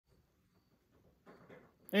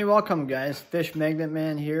Hey, welcome guys. Fish Magnet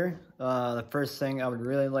Man here. The first thing I would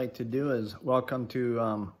really like to do is welcome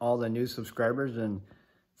to all the new subscribers, and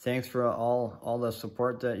thanks for all the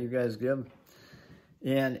support that you guys give.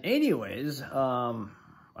 And anyways,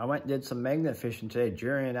 I went and did some magnet fishing today.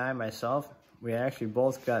 Jerry and I, myself, we actually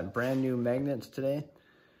both got brand new magnets today.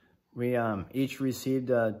 We each received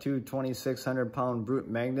two 2,600-pound brute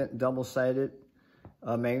magnet, double-sided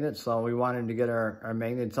magnets. So we wanted to get our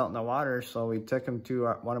magnets out in the water, so we took them to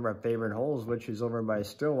one of our favorite holes, which is over by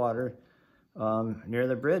Stillwater, near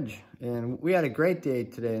the bridge. And we had a great day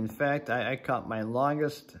today. In fact, I caught my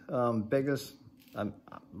longest, longest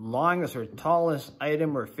or tallest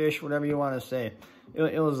item or fish, whatever you want to say.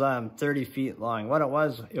 It was 30 feet long. What it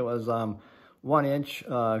was 1-inch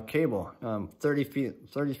cable,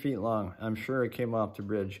 30 feet long. I'm sure it came off the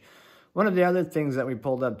bridge. One of the other things that we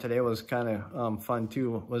pulled up today was kind of fun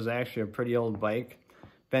too, was actually a pretty old bike.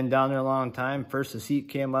 Been down there a long time. First the seat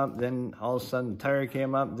came up, then all of a sudden the tire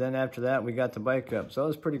came up, then after that we got the bike up. So it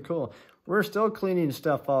was pretty cool. We're still cleaning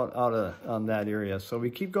stuff out of that area, so we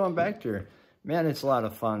keep going back there. Man, it's a lot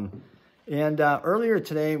of fun. And earlier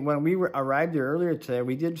today, when we arrived there earlier today,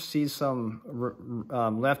 we did see some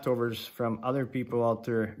leftovers from other people out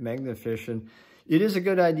there magnet fishing. It is a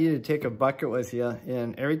good idea to take a bucket with you,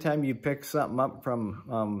 and every time you pick something up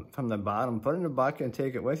from the bottom, put it in a bucket and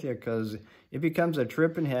take it with you, because it becomes a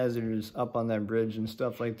tripping hazard up on that bridge and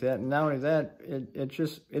stuff like that. And not only that,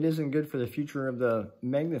 it isn't good for the future of the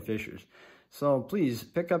magnet fishers. So please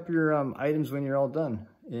pick up your items when you're all done,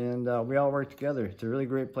 and we all work together. It's a really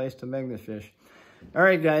great place to magnet fish. All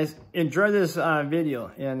right, guys, enjoy this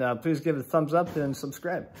video, and please give it a thumbs up and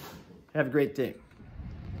subscribe. Have a great day.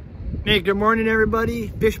 Hey, good morning everybody.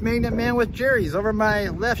 Fish Magnet Man with Jerry's over my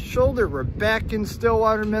left shoulder. We're back in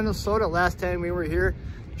Stillwater, Minnesota. Last time we were here,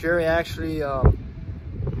 Jerry actually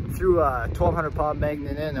threw a 1,200-pound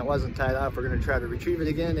magnet in that wasn't tied off. We're going to try to retrieve it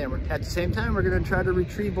again, and at the same time we're going to try to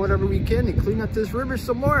retrieve whatever we can and clean up this river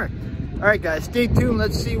some more. All right guys, stay tuned.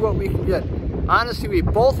 Let's see what we can get. Honestly, we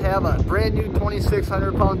both have a brand new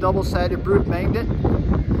 2,600-pound double-sided brute magnet,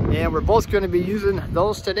 and we're both going to be using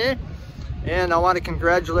those today. And I want to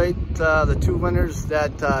congratulate the two winners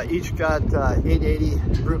that each got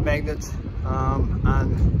 880 brute magnets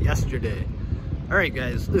on yesterday. All right,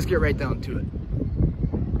 guys, let's get right down to it.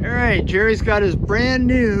 All right, Jerry's got his brand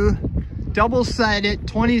new double-sided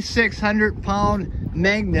 2,600-pound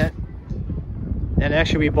magnet. And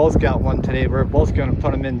actually, we both got one today. We're both going to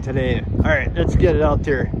put them in today. All right, let's get it out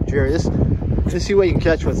there, Jerry. Let's see what you can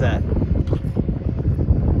catch with that.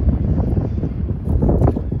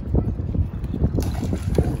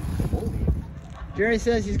 Jerry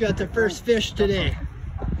says he's got the first fish today.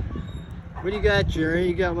 What do you got, Jerry?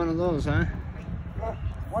 You got one of those, huh?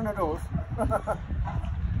 One of those.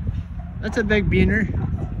 That's a big beaner.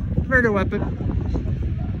 Murder weapon.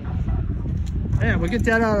 Yeah, we'll get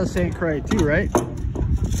that out of St. Croix too, right?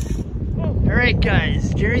 All right,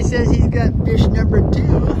 guys. Jerry says he's got fish number 2.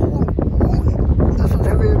 This is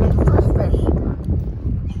heavier than the first fish.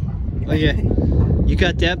 Oh yeah, you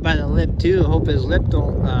got that by the lip too. Hope his lip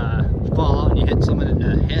don't fall out and you hit someone in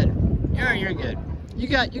the head. Yeah, you're good. You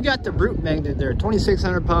got the brute magnet there,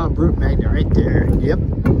 2,600-pound brute magnet right there. Yep.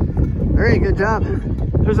 All right, good job.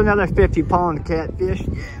 There's another 50-pound catfish.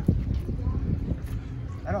 Yeah.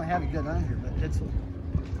 I don't have it good on here, but that's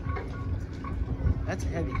a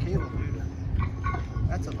heavy cable, dude.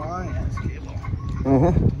 That's a long ass cable.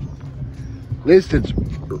 At least it's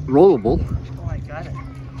rollable. Oh, I got it.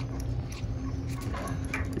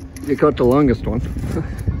 You caught the longest one.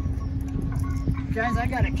 Guys, I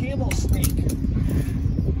got a cable snake. You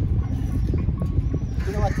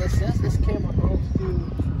know what this is? This cable goes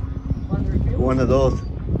to under a cable. One of those.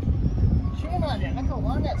 Shame on it. Look how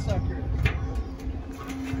long that sucker is.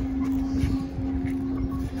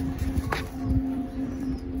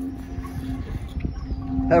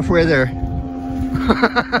 Halfway there.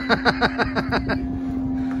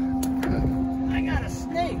 I got a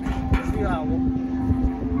snake. Let's see how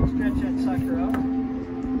we'll stretch that sucker out.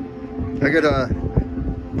 I gotta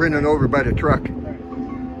bring it over by the truck.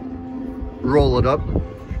 Roll it up.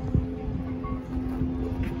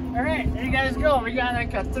 All right, there you guys go. We got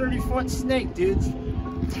like a 30-foot snake, dudes.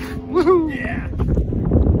 Woohoo! Yeah.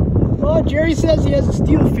 Oh, Jerry says he has a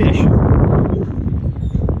steelfish.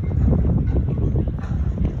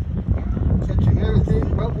 Catching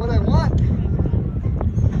everything but what I want.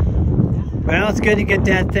 Well, it's good to get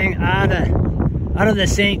that thing out of the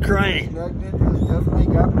St. Croix. Magnet has definitely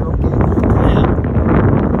got broken. Yeah.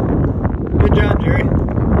 Good job, Jerry.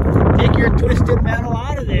 Take your twisted metal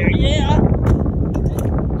out of there. Yeah.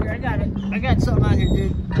 Here, I got it. I got something on here,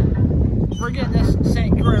 dude. We're getting this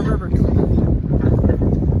St. Croix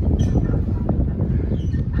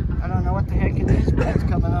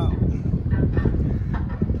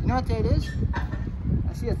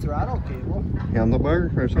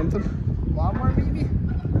lawnmower or something? Lawnmower, maybe?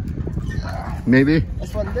 Maybe.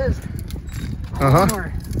 That's what it is. Uh-huh.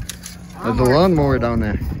 Lawnmower. There's a lawnmower down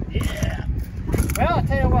there. Yeah. Well, I'll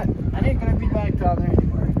tell you what. I ain't going to be back down there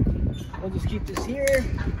anymore. We'll just keep this here.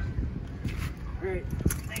 All right.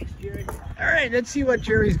 Thanks, Jerry. All right, let's see what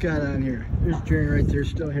Jerry's got on here. There's Jerry right there,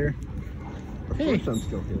 still here. Hey, Of course I'm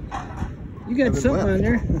still here. you got something on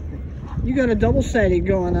there. You got a double-sided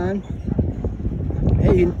going on.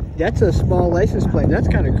 Hey, that's a small license plate. That's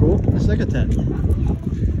kind of cool. Let's look at that.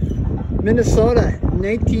 Minnesota,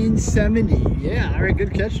 1970. Yeah, all right,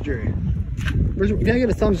 good catch, Jerry. We gotta get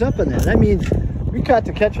a thumbs up on that. That means we caught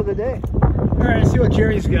the catch of the day. All right, let's see what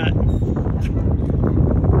Jerry's got.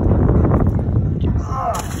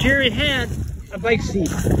 Jerry had a bike seat.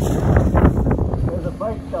 There's a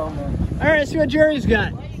bike down there. All right, let's see what Jerry's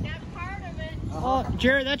got. Well, you got part of it. Oh,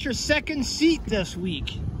 Jerry, that's your second seat this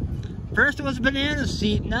week. First it was a banana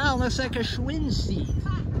seat, now it looks like a Schwinn seat.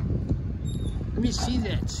 Let me see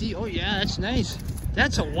that. See, oh yeah, that's nice.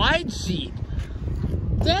 That's a wide seat.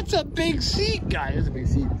 That's a big seat, guys. That's a big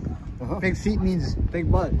seat. Big seat means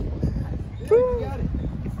big butt.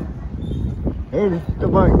 Hey,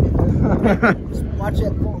 good bike. Watch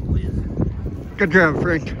that phone, please. Good job,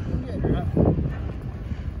 Frank.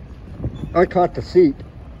 I caught the seat.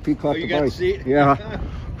 He caught the you bike. got the seat? Yeah.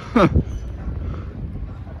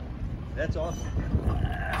 That's awesome.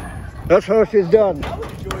 That's how she's done. I would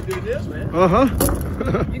enjoy doing this, man.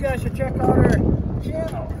 Uh-huh. You guys should check out our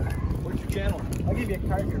channel. What's your channel? I'll give you a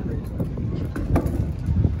card here, please.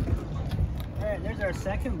 Alright, there's our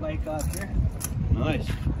second bike off here. Nice.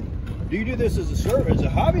 Do you do this as a service, as a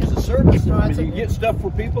hobby, as a service? No, I it's mean, a- you get stuff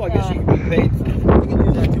for people. I guess you can be paid for it. You can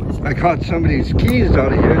do that too. I caught somebody's keys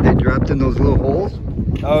out of here. They dropped in those little holes.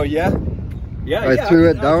 Oh yeah, yeah. I yeah. threw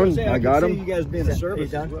it was gonna down, say, I got can 'em. see you guys being a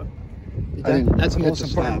service. done? As well. I didn't That's the hit most the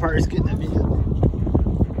important stop. part is getting that video.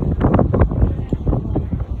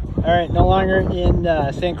 All right, no longer in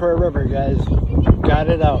St. Croix River, guys. Got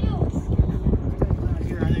it out.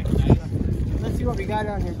 Let's see what we got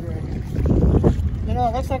on here, Jerry. You know,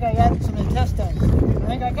 it looks like I got some intestines. I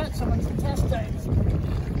think I got some intestines.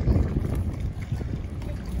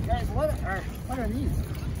 Guys, what are these?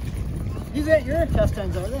 These ain't your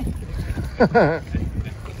intestines, are they?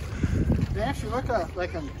 They actually look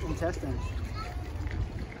like an intestines.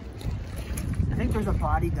 I think there's a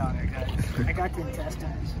body down there, guys. I got the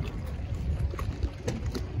intestines.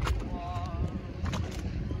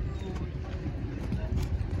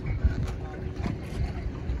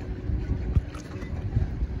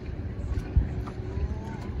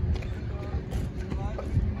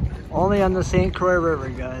 Only on the St. Croix River,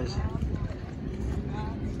 guys.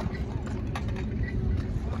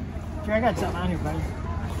 Sure, I got something on here, buddy.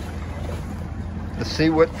 Let's see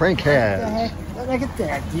what Frank What the has. heck? Look at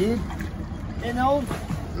that, dude. An old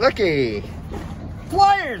Looky.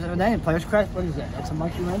 pliers. Oh, that ain't pliers. Crap. What is that? That's a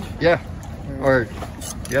monkey wrench? Yeah. Or,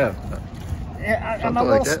 yeah. Yeah, I'm a Something little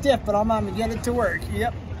like that. stiff, but I'm gonna get it to work.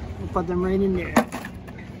 Yep. We'll put them right in there.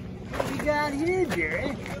 What you got here,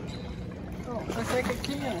 Jerry? Oh, looks like a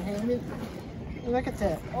can. Hey, look at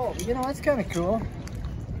that. Oh, you know, that's kind of cool.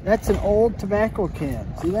 That's an old tobacco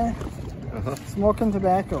can. See that? Uh-huh. Smoking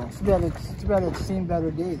tobacco. It's too bad it's seen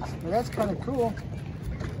better days. But that's kind of cool.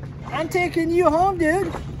 I'm taking you home,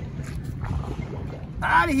 dude.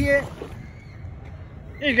 Out of here.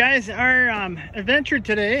 Hey guys, our adventure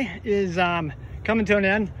today is coming to an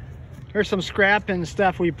end. There's some scrap and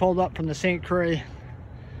stuff we pulled up from the St. Croix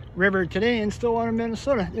River today in Stillwater,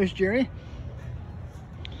 Minnesota. There's Jerry.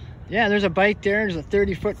 Yeah, there's a bike there. There's a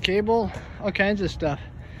 30-foot cable. All kinds of stuff.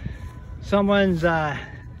 Someone's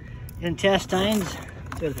intestines.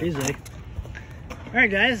 That's what it feels like. All right,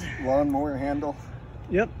 guys. Lawnmower handle.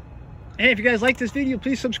 Yep. Hey, if you guys like this video,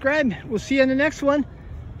 please subscribe. We'll see you in the next one.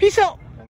 Peace out.